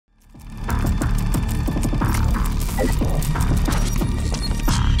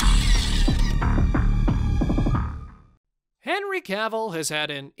Henry Cavill has had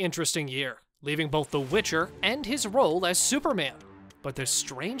an interesting year, leaving both The Witcher and his role as Superman. But the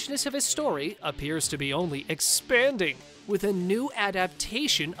strangeness of his story appears to be only expanding, with a new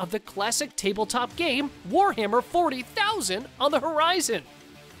adaptation of the classic tabletop game Warhammer 40,000 on the horizon.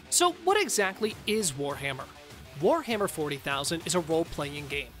 So what exactly is Warhammer? Warhammer 40,000 is a role-playing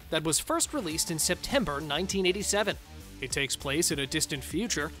game that was first released in September 1987. It takes place in a distant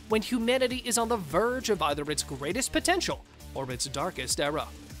future when humanity is on the verge of either its greatest potential or its darkest era.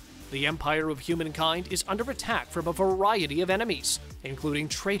 The empire of humankind is under attack from a variety of enemies, including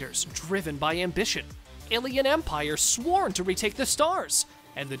traitors driven by ambition, alien empires sworn to retake the stars,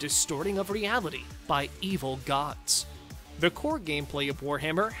 and the distorting of reality by evil gods. The core gameplay of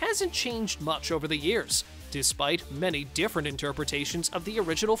Warhammer hasn't changed much over the years, despite many different interpretations of the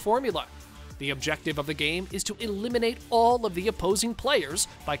original formula. The objective of the game is to eliminate all of the opposing players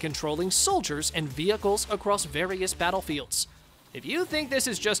by controlling soldiers and vehicles across various battlefields. If you think this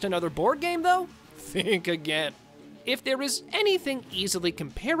is just another board game, though, think again. If there is anything easily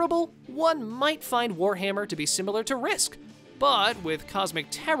comparable, one might find Warhammer to be similar to Risk, but with cosmic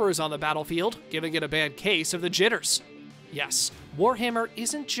terrors on the battlefield, giving it a bad case of the jitters. Yes, Warhammer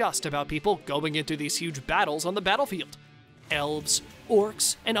isn't just about people going into these huge battles on the battlefield. Elves,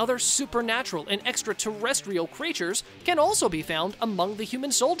 orcs, and other supernatural and extraterrestrial creatures can also be found among the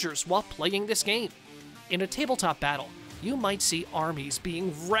human soldiers while playing this game. In a tabletop battle, you might see armies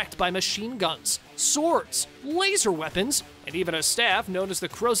being wrecked by machine guns, swords, laser weapons, and even a staff known as the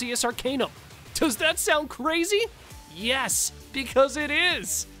Crozius Arcanum. Does that sound crazy? Yes, because it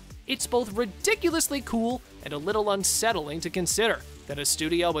is! It's both ridiculously cool and a little unsettling to consider that a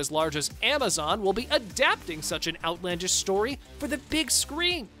studio as large as Amazon will be adapting such an outlandish story for the big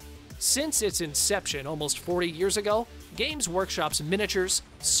screen. Since its inception almost 40 years ago, Games Workshop's miniatures,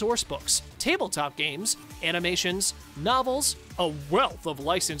 sourcebooks, tabletop games, animations, novels, a wealth of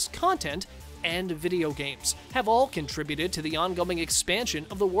licensed content, and video games have all contributed to the ongoing expansion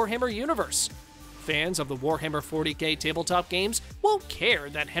of the Warhammer universe. Fans of the Warhammer 40K tabletop games won't care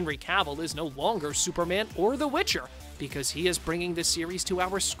that Henry Cavill is no longer Superman or The Witcher, because he is bringing the series to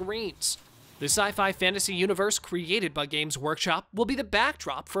our screens. The sci-fi fantasy universe created by Games Workshop will be the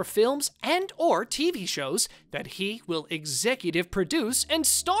backdrop for films and/or TV shows that he will executive produce and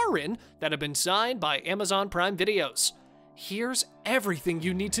star in that have been signed by Amazon Prime Videos. Here's everything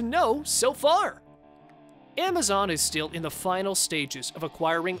you need to know so far. Amazon is still in the final stages of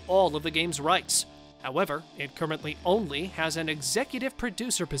acquiring all of the game's rights. However, it currently only has an executive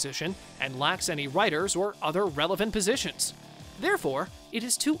producer position and lacks any writers or other relevant positions. Therefore, it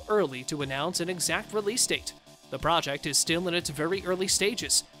is too early to announce an exact release date. The project is still in its very early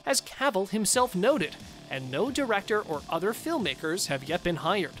stages, as Cavill himself noted, and no director or other filmmakers have yet been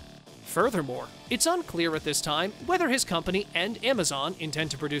hired. Furthermore, it's unclear at this time whether his company and Amazon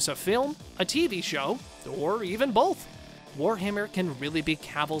intend to produce a film, a TV show, or even both. Warhammer can really be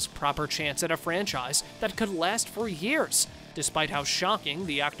Cavill's proper chance at a franchise that could last for years, despite how shocking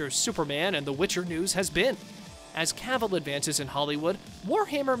the actor's Superman and The Witcher news has been. As Cavill advances in Hollywood,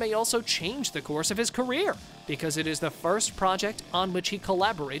 Warhammer may also change the course of his career, because it is the first project on which he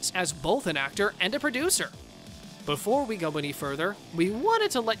collaborates as both an actor and a producer. Before we go any further, we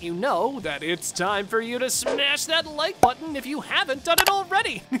wanted to let you know that it's time for you to smash that like button if you haven't done it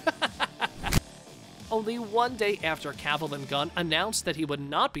already! Only one day after Cavill and Gunn announced that he would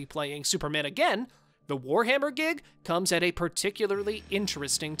not be playing Superman again, the Warhammer gig comes at a particularly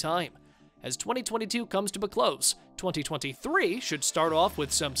interesting time. As 2022 comes to a close, 2023 should start off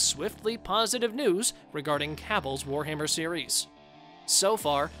with some swiftly positive news regarding Cavill's Warhammer series. So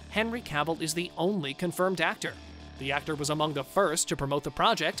far, Henry Cavill is the only confirmed actor. The actor was among the first to promote the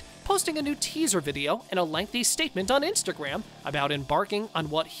project, posting a new teaser video and a lengthy statement on Instagram about embarking on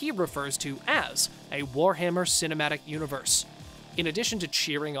what he refers to as a Warhammer cinematic universe. In addition to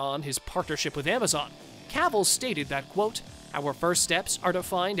cheering on his partnership with Amazon, Cavill stated that, quote, "Our first steps are to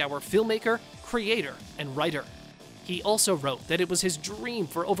find our filmmaker, creator, and writer." He also wrote that it was his dream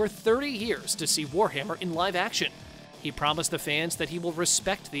for over 30 years to see Warhammer in live action. He promised the fans that he will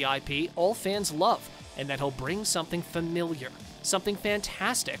respect the IP all fans love, and that he'll bring something familiar, something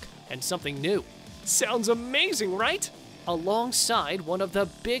fantastic, and something new. Sounds amazing, right? Alongside one of the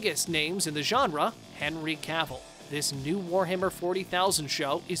biggest names in the genre, Henry Cavill, this new Warhammer 40,000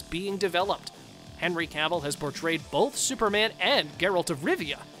 show is being developed. Henry Cavill has portrayed both Superman and Geralt of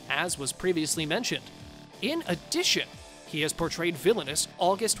Rivia, as was previously mentioned. In addition, he has portrayed villainous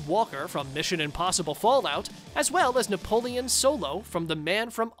August Walker from Mission Impossible Fallout, as well as Napoleon Solo from The Man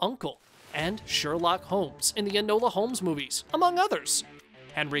from U.N.C.L.E., and Sherlock Holmes in the Enola Holmes movies, among others.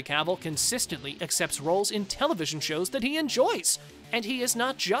 Henry Cavill consistently accepts roles in television shows that he enjoys, and he is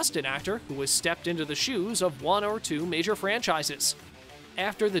not just an actor who has stepped into the shoes of one or two major franchises.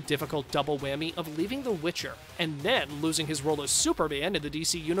 After the difficult double whammy of leaving The Witcher and then losing his role as Superman in the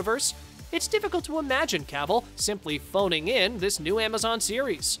DC Universe, it's difficult to imagine Cavill simply phoning in this new Amazon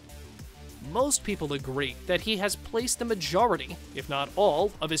series. Most people agree that he has placed the majority, if not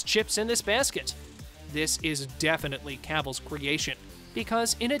all, of his chips in this basket. This is definitely Cavill's creation,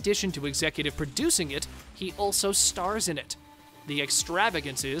 because in addition to executive producing it, he also stars in it. The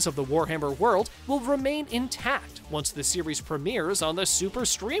extravagances of the Warhammer world will remain intact once the series premieres on the Super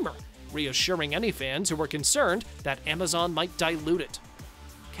Streamer, reassuring any fans who are concerned that Amazon might dilute it.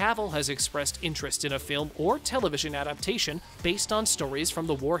 Cavill has expressed interest in a film or television adaptation based on stories from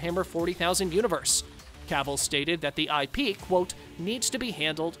the Warhammer 40,000 universe. Cavill stated that the IP, quote, needs to be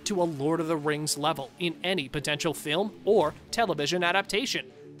handled to a Lord of the Rings level in any potential film or television adaptation.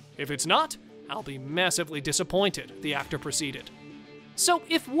 If it's not, I'll be massively disappointed, the actor proceeded. So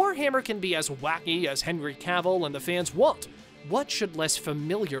if Warhammer can be as wacky as Henry Cavill and the fans want, what should less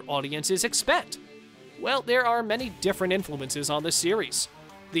familiar audiences expect? Well, there are many different influences on this series.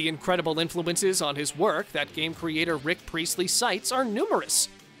 The incredible influences on his work that game creator Rick Priestley cites are numerous.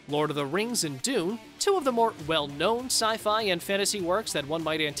 Lord of the Rings and Dune, two of the more well-known sci-fi and fantasy works that one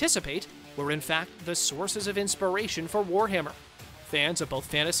might anticipate, were in fact the sources of inspiration for Warhammer. Fans of both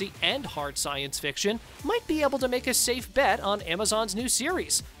fantasy and hard science fiction might be able to make a safe bet on Amazon's new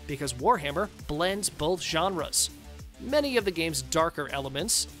series, because Warhammer blends both genres. Many of the game's darker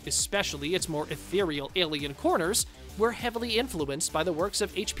elements, especially its more ethereal alien corners, were heavily influenced by the works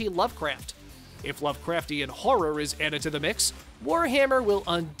of H.P. Lovecraft. If Lovecraftian horror is added to the mix, Warhammer will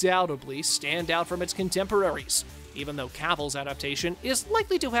undoubtedly stand out from its contemporaries, even though Cavill's adaptation is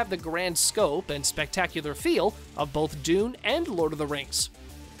likely to have the grand scope and spectacular feel of both Dune and Lord of the Rings.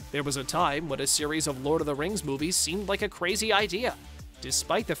 There was a time when a series of Lord of the Rings movies seemed like a crazy idea,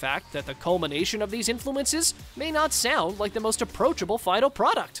 despite the fact that the culmination of these influences may not sound like the most approachable final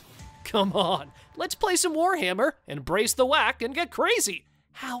product. Come on, let's play some Warhammer, embrace the whack, and get crazy!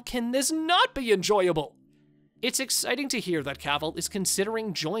 How can this not be enjoyable? It's exciting to hear that Cavill is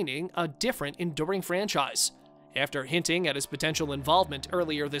considering joining a different enduring franchise. After hinting at his potential involvement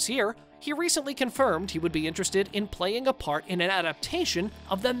earlier this year, he recently confirmed he would be interested in playing a part in an adaptation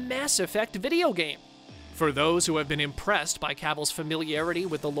of the Mass Effect video game. For those who have been impressed by Cavill's familiarity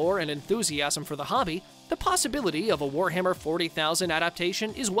with the lore and enthusiasm for the hobby, the possibility of a Warhammer 40,000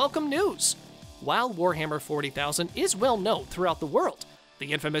 adaptation is welcome news. While Warhammer 40,000 is well known throughout the world,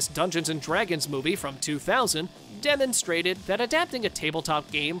 the infamous Dungeons & Dragons movie from 2000 demonstrated that adapting a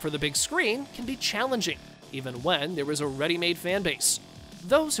tabletop game for the big screen can be challenging, even when there is a ready-made fanbase.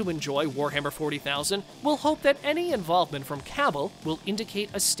 Those who enjoy Warhammer 40,000 will hope that any involvement from Cavill will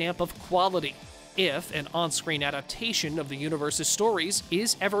indicate a stamp of quality, if an on-screen adaptation of the universe's stories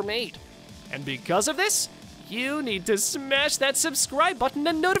is ever made. And because of this, you need to smash that subscribe button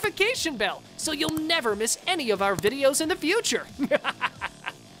and notification bell so you'll never miss any of our videos in the future.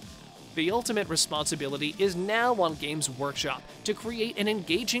 The ultimate responsibility is now on Games Workshop to create an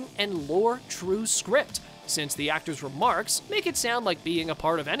engaging and lore-true script, since the actor's remarks make it sound like being a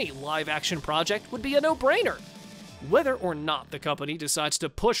part of any live-action project would be a no-brainer. Whether or not the company decides to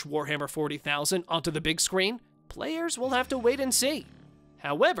push Warhammer 40,000 onto the big screen, players will have to wait and see.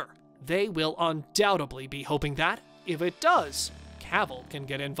 However, they will undoubtedly be hoping that, if it does, Cavill can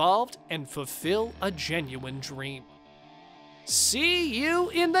get involved and fulfill a genuine dream. See you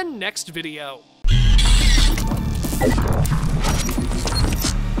in the next video!